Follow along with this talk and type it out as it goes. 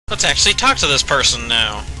to actually talk to this person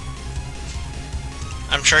now.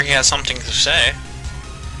 I'm sure he has something to say.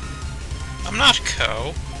 I'm not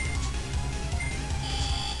Ko.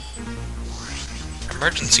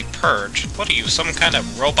 Emergency purge? What are you, some kind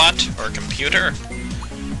of robot or computer?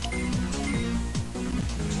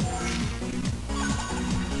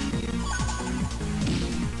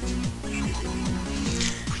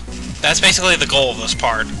 That's basically the goal of this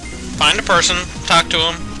part. Find a person, talk to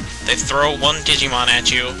them, they throw one Digimon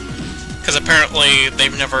at you, because apparently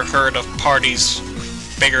they've never heard of parties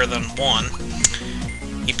bigger than one.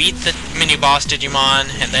 You beat the mini-boss Digimon,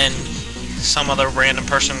 and then some other random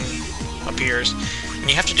person appears, and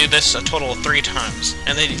you have to do this a total of 3 times.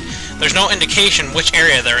 And there's no indication which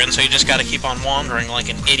area they're in, so you just gotta keep on wandering like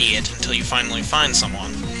an idiot until you finally find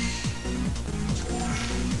someone.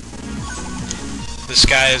 This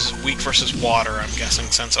guy is weak versus water, I'm guessing,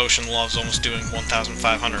 since Ocean Love's almost doing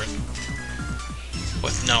 1,500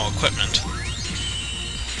 with no equipment.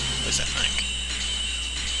 At least I think.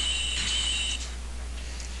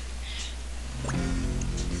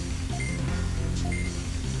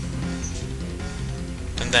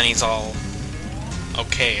 And then he's all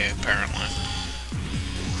okay, apparently.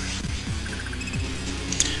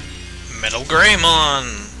 Metal Greymon!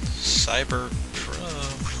 Cyber Pro.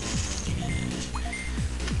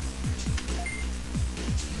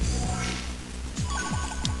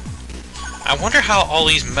 I wonder how all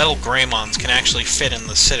these Metal Greymons can actually fit in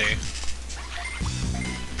the city.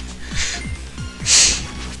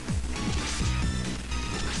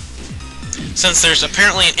 Since there's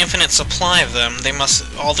apparently an infinite supply of them,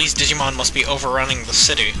 all these Digimon must be overrunning the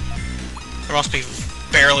city. There must be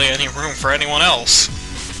barely any room for anyone else.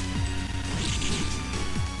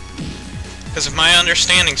 Because if my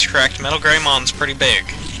understanding's correct, Metal Greymon's pretty big.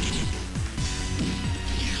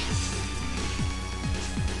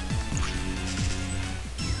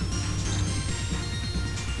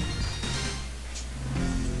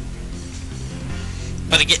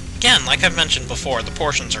 But again, like I've mentioned before, the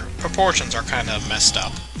proportions are kind of messed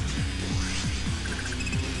up.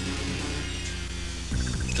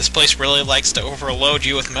 This place really likes to overload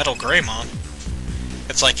you with Metal Greymon.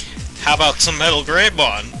 It's like, how about some Metal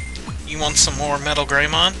Greymon? You want some more Metal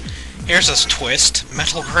Greymon? Here's this twist,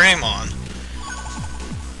 Metal Greymon.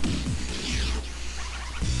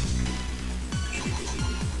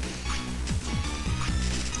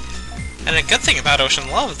 And a good thing about Ocean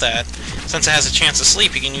Love that, since it has a chance to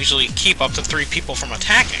sleep, you can usually keep up to 3 people from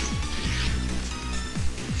attacking.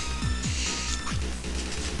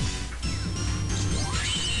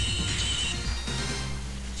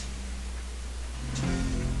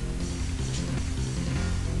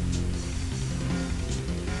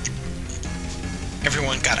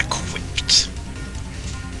 Everyone got equipped.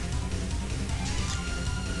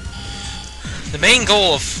 The main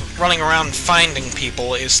goal of running around finding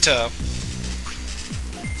people is to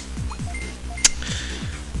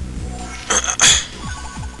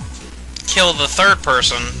kill the third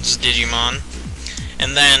person's Digimon,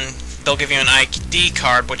 and then they'll give you an ID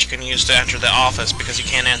card which you can use to enter the office, because you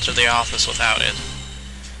can't enter the office without it.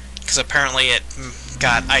 Because apparently it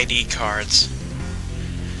got ID cards.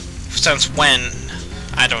 Since when,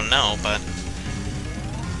 I don't know, but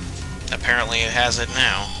apparently it has it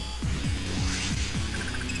now.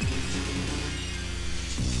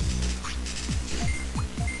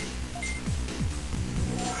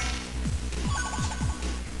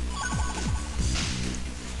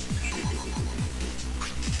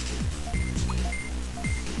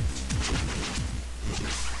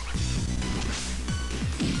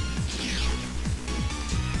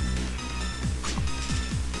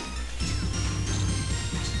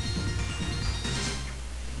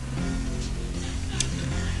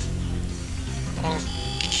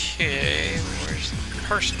 Okay, where's the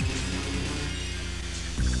person?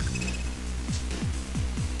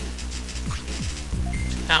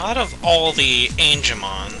 Now, out of all the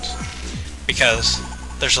Angemons, because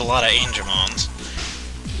there's a lot of Angemons,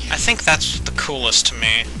 I think that's the coolest to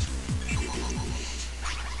me.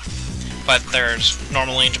 But there's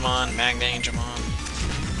normal Angemon, Magna Angemon,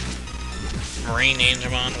 Marine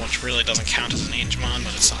Angemon, which really doesn't count as an Angemon,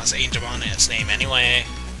 but it still has Angemon in its name anyway.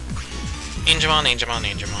 Angemon, Angemon,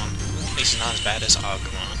 Angemon. At least it's not as bad as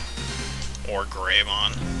Agumon. Or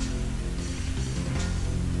Greymon.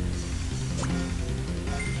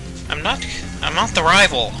 I'm not the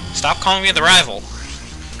rival. Stop calling me the rival.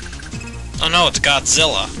 Oh no, it's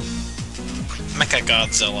Godzilla. Mecha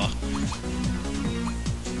Godzilla.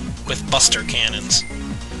 With buster cannons.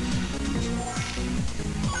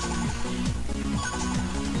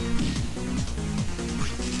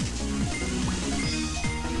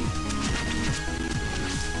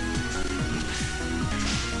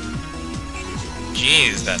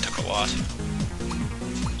 Jeez, that took a lot.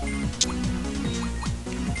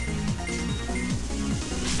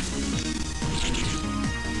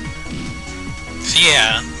 So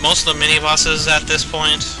yeah, most of the mini-bosses at this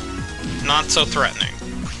point, not so threatening.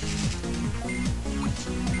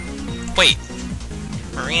 Wait,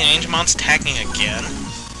 Marine Angemon's attacking again?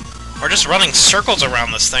 We're just running circles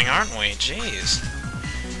around this thing, aren't we? Jeez.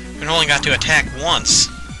 We only got to attack once.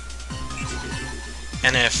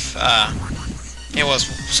 And if it was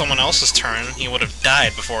someone else's turn, he would have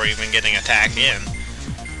died before even getting attacked in.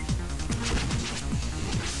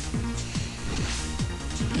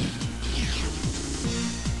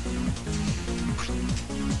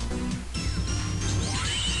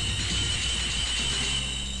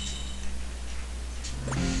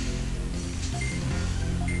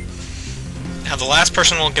 Now the last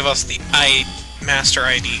person will give us the Master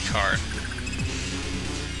ID card.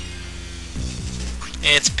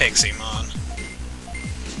 It's Piximon.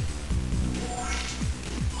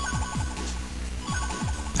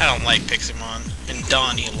 I don't like Piximon. In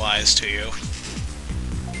Dawn he lies to you.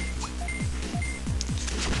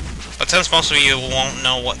 But since most of you won't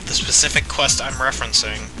know what the specific quest I'm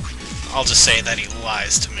referencing, I'll just say that he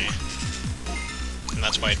lies to me. And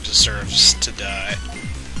that's why he deserves to die.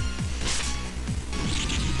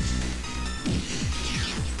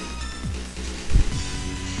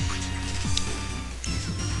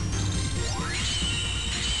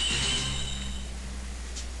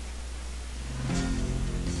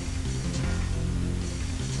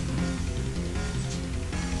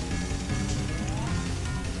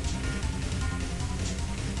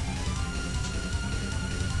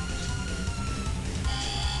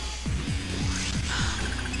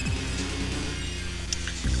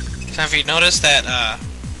 Now, if you notice that,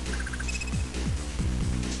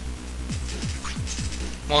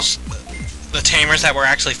 most the tamers that we're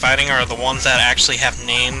actually fighting are the ones that actually have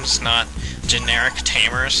names, not generic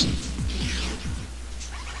tamers.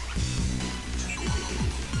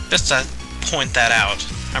 Just to point that out,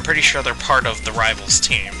 I'm pretty sure they're part of the rivals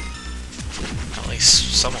team. At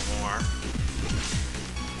least some of them are.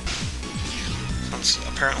 Since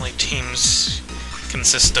apparently teams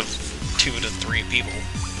consist of 2 to 3 people.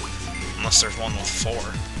 Unless there's one with 4.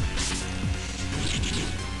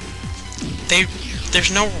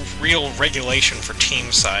 There's no real regulation for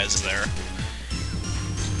team size there.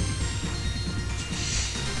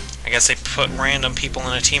 I guess they put random people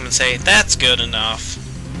in a team and say, that's good enough.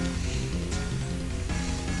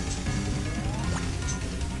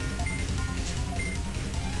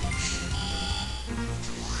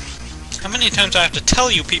 How many times do I have to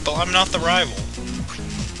tell you people I'm not the rival?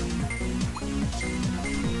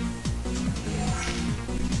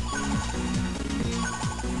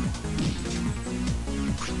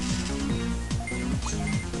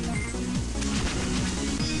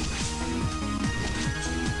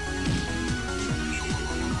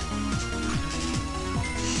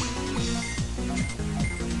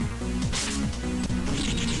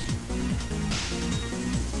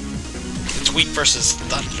 Weak versus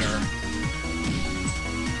Thunder.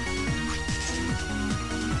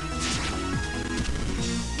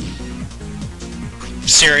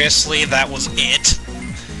 Seriously, that was it?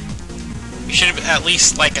 You should have at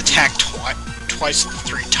least, like, attacked twice,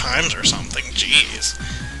 3 times or something. Jeez.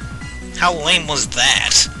 How lame was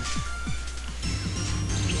that?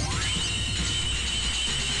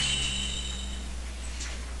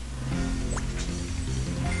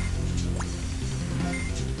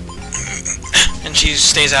 And she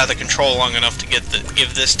stays out of the control long enough to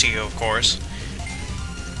give this to you, of course.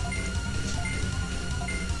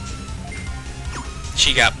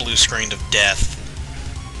 She got blue screened of death.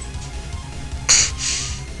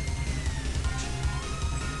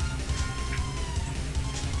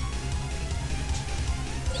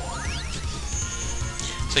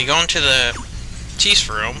 So you go into the chief's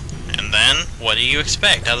room, and then what do you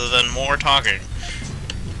expect other than more talking?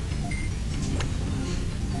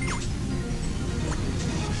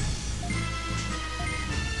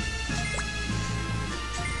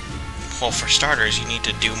 Well, for starters, you need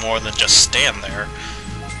to do more than just stand there.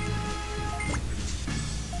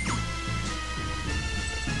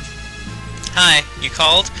 Hi, you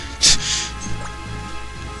called?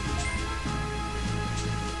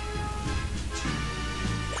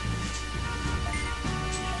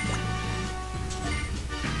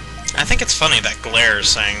 I think it's funny that Glare is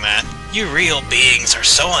saying that. You real beings are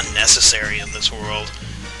so unnecessary in this world.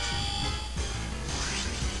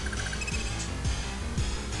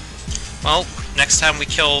 Well, next time we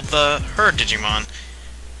kill her Digimon,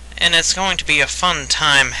 and it's going to be a fun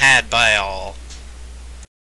time had by all.